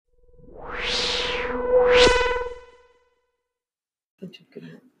too, couldn't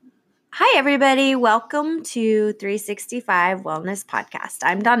it? Hi, everybody. Welcome to 365 Wellness Podcast.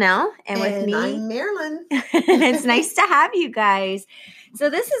 I'm Donelle, and with me, I'm Marilyn. and it's nice to have you guys. So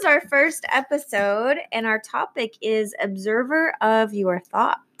this is our first episode, and our topic is Observer of Your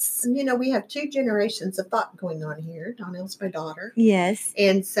Thoughts. And we have two generations of thought going on here. Donnell's my daughter. Yes.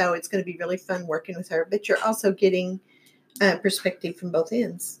 And so it's going to be really fun working with her. But you're also getting perspective from both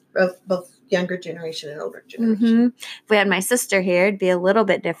ends, both younger generation and older generation. Mm-hmm. If we had my sister here, it'd be a little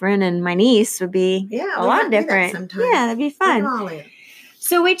bit different, and my niece would be a lot different. Yeah, that'd be fun. Bring them all in.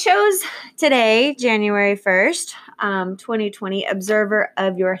 So we chose today, January 1st, 2020, Observer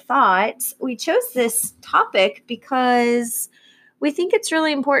of Your Thoughts. We chose this topic because we think it's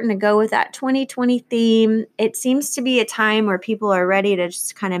really important to go with that 2020 theme. It seems to be a time where people are ready to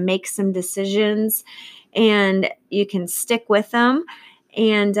just kind of make some decisions, and you can stick with them.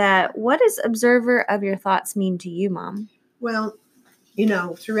 And what does Observer of Your Thoughts mean to you, Mom? Well,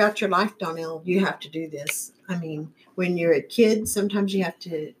 throughout your life, Donnell, you have to do this. I mean, when you're a kid, sometimes you have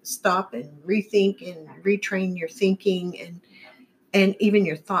to stop and rethink and retrain your thinking and even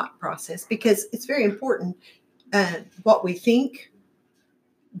your thought process, because it's very important. What we think,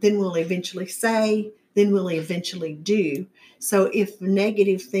 then we'll eventually say, then we'll eventually do. So if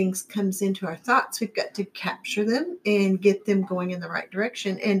negative things comes into our thoughts, we've got to capture them and get them going in the right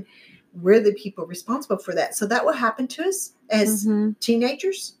direction. And we're the people responsible for that. So that will happen to us as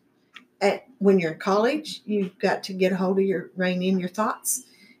teenagers. When you're in college, you've got to get a hold of rein in your thoughts.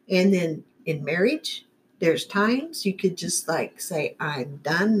 And then in marriage, there's times you could just say, I'm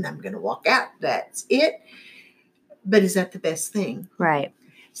done. I'm going to walk out. That's it. But is that the best thing? Right.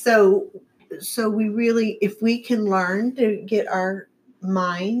 So we really, if we can learn to get our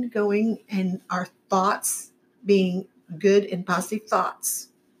mind going and our thoughts being good and positive thoughts,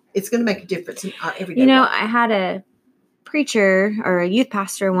 it's going to make a difference in our everyday life. I had a preacher or a youth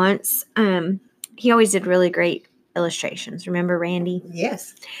pastor once. He always did really great illustrations. Remember Randy?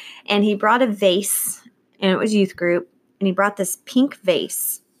 Yes. And he brought a vase, and it was youth group, and he brought this pink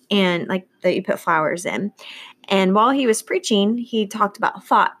vase and that you put flowers in. And while he was preaching, he talked about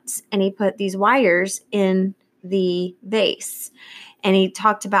thoughts, and he put these wires in the vase. And he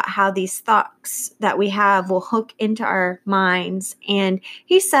talked about how these thoughts that we have will hook into our minds. And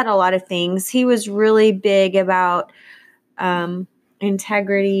he said a lot of things. He was really big about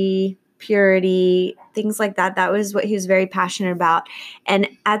integrity, purity, things like that. That was what he was very passionate about. And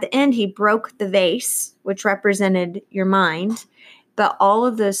at the end, he broke the vase, which represented your mind. But all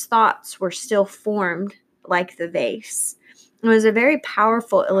of those thoughts were still formed like the vase. It was a very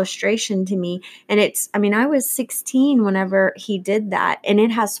powerful illustration to me. And I was 16 whenever he did that. And it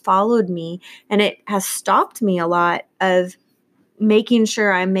has followed me, and it has stopped me a lot of making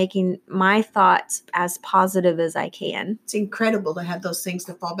sure I'm making my thoughts as positive as I can. It's incredible to have those things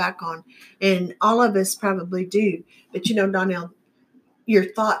to fall back on. And all of us probably do. But Donnell, your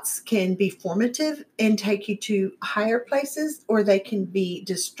thoughts can be formative and take you to higher places, or they can be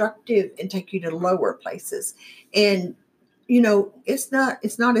destructive and take you to lower places. And it's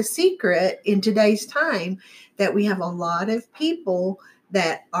not a secret in today's time that we have a lot of people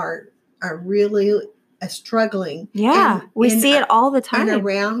that are really struggling. Yeah, we see it all the time. And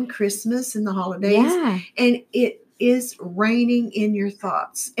around Christmas and the holidays. Yeah. And it is raining in your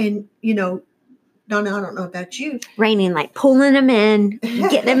thoughts. And, Donna, I don't know about you. Raining, like pulling them in,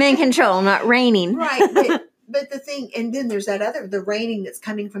 getting them in control, not raining. Right. But the thing, and then there's the raining that's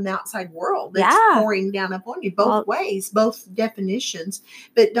coming from the outside world that's pouring down upon you, both ways, both definitions.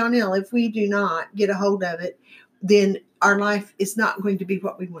 But Donnell, if we do not get a hold of it, then our life is not going to be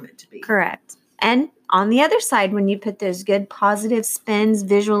what we want it to be. Correct. And on the other side, when you put those good positive spins,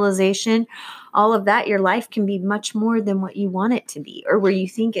 visualization, all of that, your life can be much more than what you want it to be or where you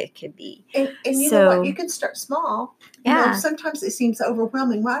think it could be. And you know what? You can start small. Yeah. Sometimes it seems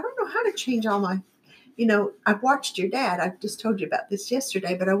overwhelming. Well, I don't know how to change all my, I've watched your dad. I just told you about this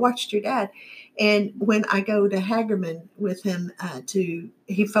yesterday, but I watched your dad. And when I go to Hagerman with him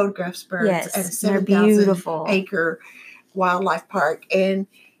he photographs birds at a 7,000 acre wildlife park. And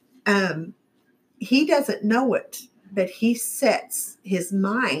he doesn't know it, but he sets his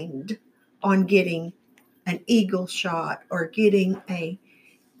mind on getting an eagle shot or getting a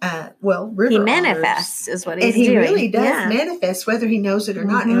river he manifests otters. Is what he's doing. And he really does manifest, whether he knows it or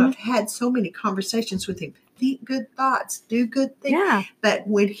not. And I've had so many conversations with him. Think good thoughts, do good things. Yeah. But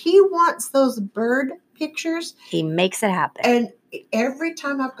when he wants those bird pictures, he makes it happen. And every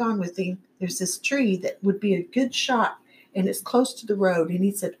time I've gone with him, there's this tree that would be a good shot, and it's close to the road. And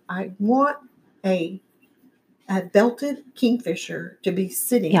he said, I want a a belted kingfisher to be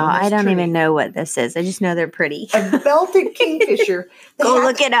sitting Y'all, on this I don't tree. even know what this is. I just know they're pretty. A belted kingfisher.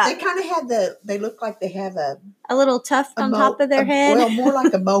 Look it up. They kind of have they look like they have a little tuft on top of their head. Well, more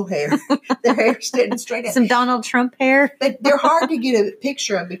like a mohair. Their hair standing straight up. Some Donald Trump hair. But they're hard to get a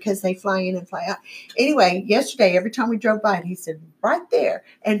picture of because they fly in and fly out. Anyway, yesterday, every time we drove by it, he said, right there.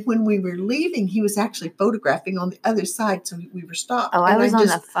 And when we were leaving, he was actually photographing on the other side, so we were stopped. Oh, I was on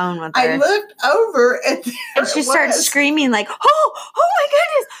the phone with her. I looked over and and she started screaming like, oh my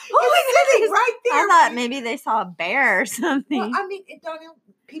goodness, my goodness. Right there. I thought maybe they saw a bear or something. Well, I mean, Donelle,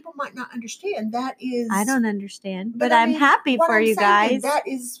 people might not understand. That is... I don't understand, but I'm happy for you guys. That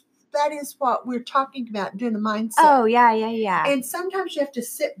is what we're talking about, doing the mindset. Oh, yeah. And sometimes you have to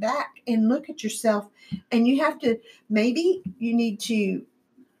sit back and look at yourself, and you have to, maybe you need to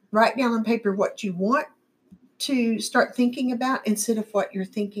write down on paper what you want to start thinking about instead of what you're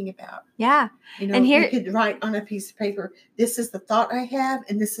thinking about. Yeah. And you could write on a piece of paper, this is the thought I have,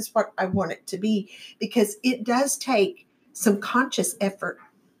 and this is what I want it to be, because it does take some conscious effort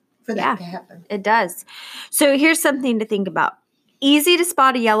for that to happen. It does. So here's something to think about. Easy to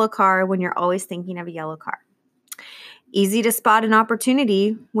spot a yellow car when you're always thinking of a yellow car. Easy to spot an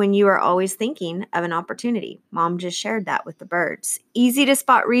opportunity when you are always thinking of an opportunity. Mom just shared that with the birds. Easy to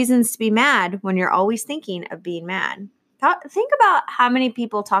spot reasons to be mad when you're always thinking of being mad. Think about how many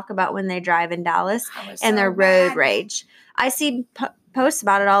people talk about when they drive in Dallas and their road rage. I see posts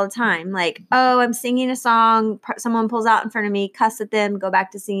about it all the time. Like, oh, I'm singing a song. Someone pulls out in front of me, cuss at them, go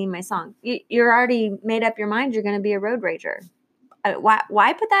back to singing my song. You're already made up your mind you're going to be a road rager.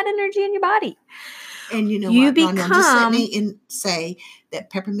 Why put that energy in your body? And you know what, Donelle, just let me say that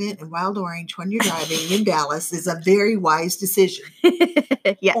peppermint and wild orange when you're driving in Dallas is a very wise decision.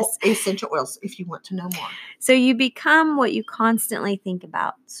 Yes. Or essential oils, if you want to know more. So you become what you constantly think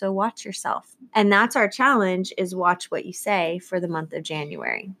about. So watch yourself. And that's our challenge, is watch what you say for the month of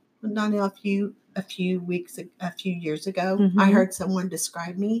January. Well, Donelle, a few years ago, I heard someone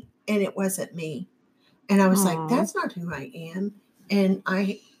describe me, and it wasn't me. And I was like, that's not who I am. And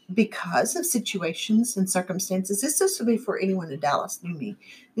because of situations and circumstances, this would be for anyone in Dallas knew me.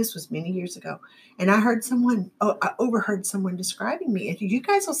 This was many years ago. And I overheard someone describing me. If you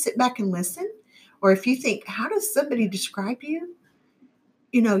guys will sit back and listen, or if you think, how does somebody describe you?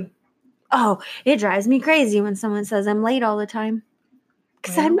 Oh, it drives me crazy when someone says I'm late all the time.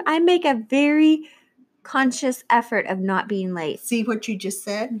 Because I make a very conscious effort of not being late. See what you just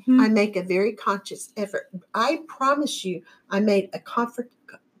said? I make a very conscious effort. I promise you, I made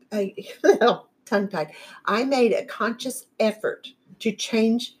tongue-tied. I made a conscious effort to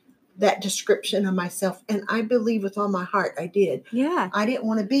change that description of myself, and I believe with all my heart I did. Yeah. I didn't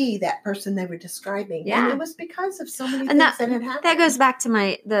want to be that person they were describing. Yeah. And it was because of so many things that had happened. That goes back to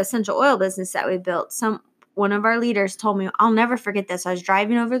the essential oil business that we built. One of our leaders told me, I'll never forget this. I was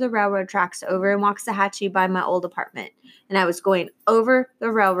driving over the railroad tracks over in Waxahachie by my old apartment. And I was going over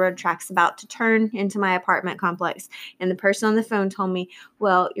the railroad tracks about to turn into my apartment complex. And the person on the phone told me,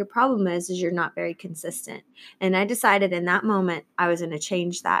 well, your problem is you're not very consistent. And I decided in that moment I was going to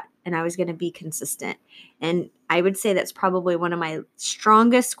change that, and I was going to be consistent. And I would say that's probably one of my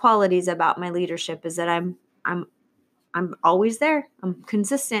strongest qualities about my leadership, is that I'm always there. I'm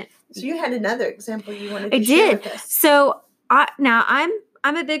consistent. So you had another example you wanted to share with us. So now I'm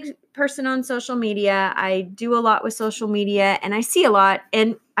a big person on social media. I do a lot with social media, and I see a lot,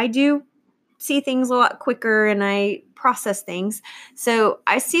 and I do see things a lot quicker, and I process things. So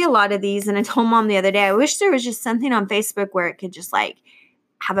I see a lot of these, and I told Mom the other day, I wish there was just something on Facebook where it could just like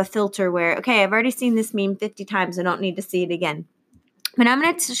have a filter where, okay, I've already seen this meme 50 times. I don't need to see it again. But I'm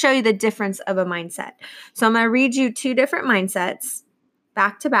going to show you the difference of a mindset. So I'm going to read you 2 different mindsets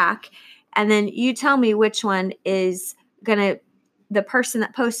back to back, and then you tell me which one is the person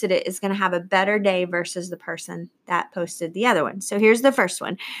that posted it is going to have a better day versus the person that posted the other one. So here's the first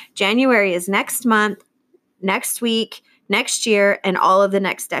one. January is next month, next week, next year, and all of the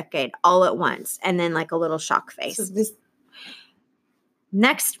next decade all at once. And then like a little shock face. So this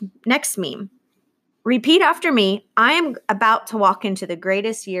next meme. Repeat after me. I am about to walk into the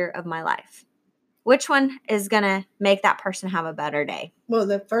greatest year of my life. Which one is going to make that person have a better day? Well,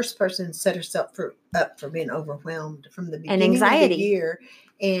 the first person set herself up for being overwhelmed from the beginning and anxiety. Of the year.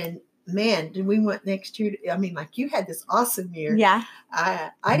 And man, did we want next year? I mean, like you had this awesome year. Yeah. I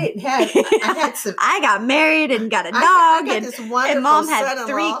didn't have. I had some. I got married and got a dog. I got this wonderful and Mom had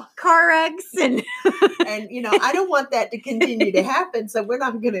son-in-law. 3 car wrecks. And I don't want that to continue to happen. So we're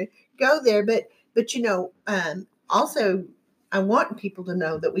not going to go there. But also, I want people to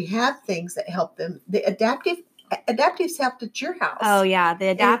know that we have things that help them. The adaptive Adaptive's helped at your house. Oh yeah, the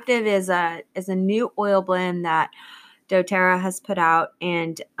Adaptive is a new oil blend that doTERRA has put out,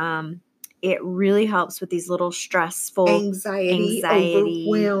 and it really helps with these little stressful anxiety,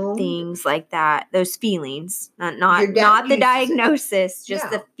 overwhelmed things like that. Those feelings, not Your dad not the uses it. diagnosis, just Yeah.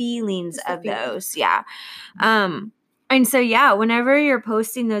 the feelings Just the of feelings. those. Yeah. And so yeah, whenever you're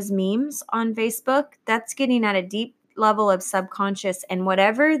posting those memes on Facebook, that's getting at a deep level of subconscious, and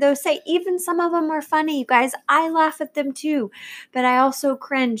whatever those say, even some of them are funny, you guys. I laugh at them too, but I also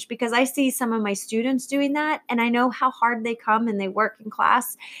cringe because I see some of my students doing that, and I know how hard they come and they work in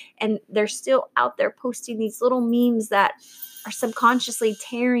class, and they're still out there posting these little memes that are subconsciously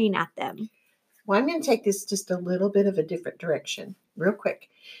tearing at them. Well, I'm going to take this just a little bit of a different direction real quick,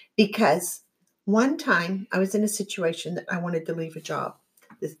 because one time I was in a situation that I wanted to leave a job.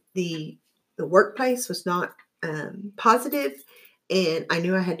 The workplace was not positive, and I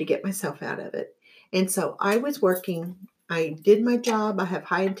knew I had to get myself out of it. And so I was working. I did my job. I have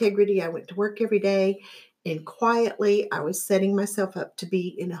high integrity. I went to work every day, and quietly I was setting myself up to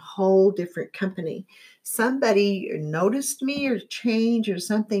be in a whole different company. Somebody noticed me or change or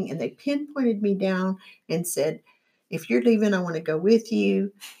something, and they pinpointed me down and said, if you're leaving, I want to go with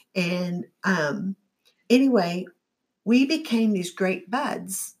you. And anyway, we became these great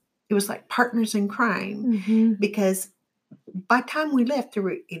buds. It was like partners in crime, because by the time we left, there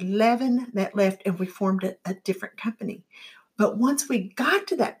were 11 that left, and we formed a different company. But once we got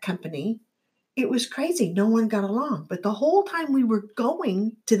to that company, it was crazy. No one got along. But the whole time we were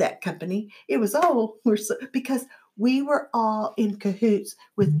going to that company, it was, because we were all in cahoots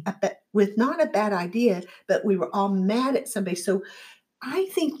with not a bad idea, but we were all mad at somebody. So I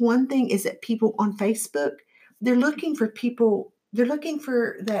think one thing is that people on Facebook, they're looking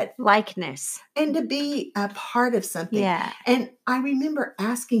for that likeness and to be a part of something. Yeah. And I remember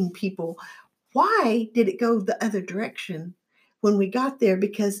asking people, why did it go the other direction when we got there?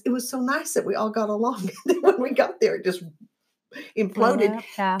 Because it was so nice that we all got along. When we got there, it just imploded.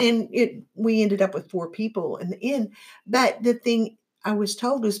 Yeah. And we ended up with 4 people in the end. But the thing I was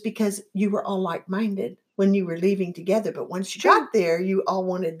told was because you were all like-minded when you were leaving together. But once you got there, you all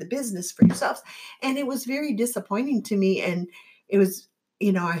wanted the business for yourselves. And it was very disappointing to me. And it was,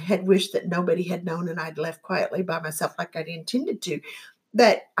 I had wished that nobody had known, and I'd left quietly by myself like I'd intended to.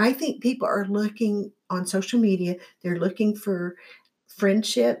 But I think people are looking on social media, they're looking for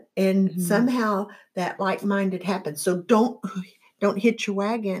friendship, and somehow that like-minded happens. So don't hitch your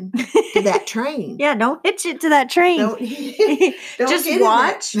wagon to that train. Yeah, don't hitch it to that train. Don't just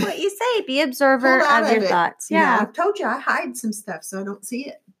watch what you say. Be observer of your thoughts. Yeah. I've told you I hide some stuff so I don't see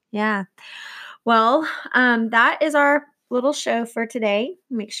it. Yeah. Well, that is our little show for today.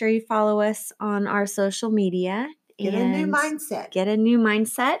 Make sure you follow us on our social media. Get a new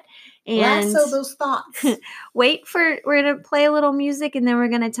mindset. And lasso those thoughts. We're going to play a little music, and then we're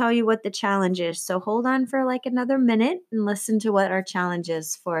going to tell you what the challenge is. So hold on for like another minute and listen to what our challenge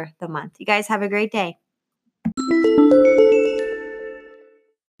is for the month. You guys have a great day.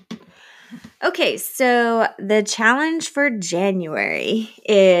 Okay, so the challenge for January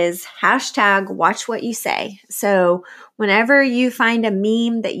is #watch what you say. So whenever you find a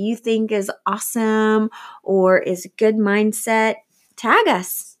meme that you think is awesome or is a good mindset, tag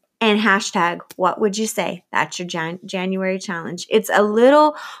us and #what would you say? That's your January challenge. It's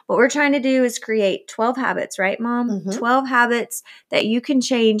what we're trying to do is create 12 habits, right, Mom? 12 habits that you can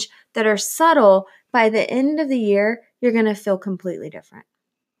change that are subtle. By the end of the year, you're going to feel completely different.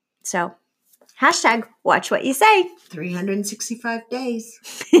 So #watch what you say. 365 days.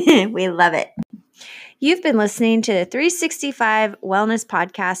 We love it. You've been listening to the 365 Wellness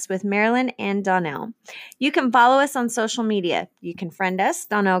Podcast with Marilyn and Donelle. You can follow us on social media. You can friend us,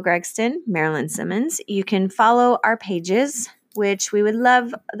 Donelle Gregston, Marilyn Simmons. You can follow our pages, which we would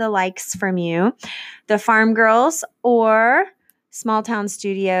love the likes from you. The Farm Girls or Small Town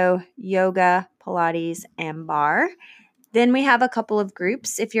Studio, Yoga, Pilates, and Bar. Then we have a couple of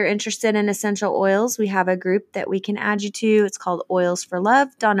groups. If you're interested in essential oils, we have a group that we can add you to. It's called Oils for Love,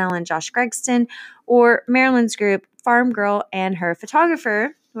 Donelle and Josh Gregston, or Marilyn's group, Farm Girl and Her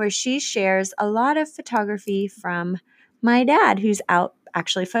Photographer, where she shares a lot of photography from my dad, who's out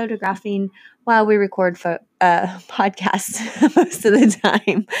actually photographing while we record podcasts most of the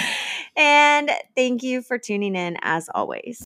time. And thank you for tuning in as always.